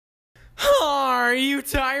Are you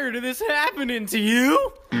tired of this happening to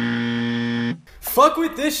you? Fuck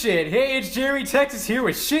with this shit. Hey, it's Jeremy Texas here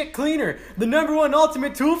with Shit Cleaner, the #1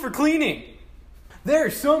 ultimate tool for cleaning. There are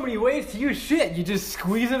so many ways to use shit, you just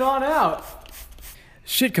squeeze it on out.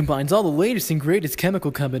 Shit combines all the latest and greatest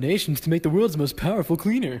chemical combinations to make the world's most powerful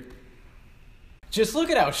cleaner. Just look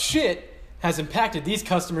at how shit has impacted these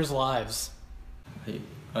customers' lives. Hey,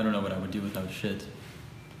 I don't know what I would do without shit.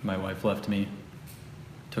 My wife left me,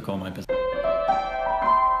 took all my business.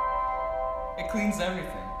 It cleans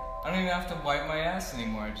everything. I don't even have to wipe my ass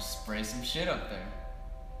anymore. I just spray some shit up there.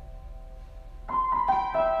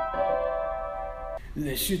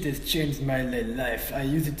 The shit has changed my life. I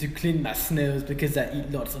use it to clean my snails because I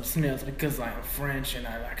eat lots of snails because I am French and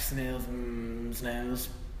I like snails. Snails.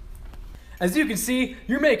 As you can see,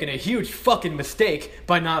 you're making a huge fucking mistake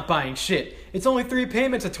by not buying shit. It's only 3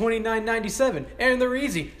 payments of $29.97, and they're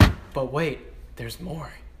easy. But wait, there's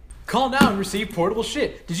more. Call now and receive portable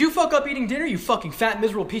shit. Did you fuck up eating dinner, you fucking fat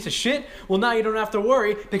miserable piece of shit? Well, now you don't have to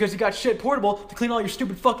worry because you got shit portable to clean all your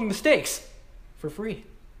stupid fucking mistakes. For free.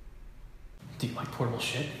 Do you like portable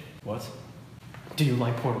shit? What? Do you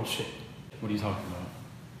like portable shit? What are you talking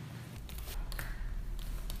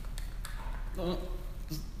about?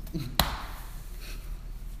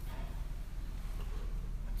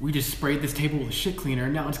 We just sprayed this table with a shit cleaner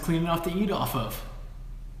and now it's clean enough to eat off of.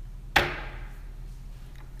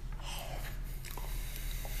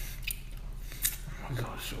 Oh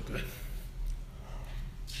god, it's so good.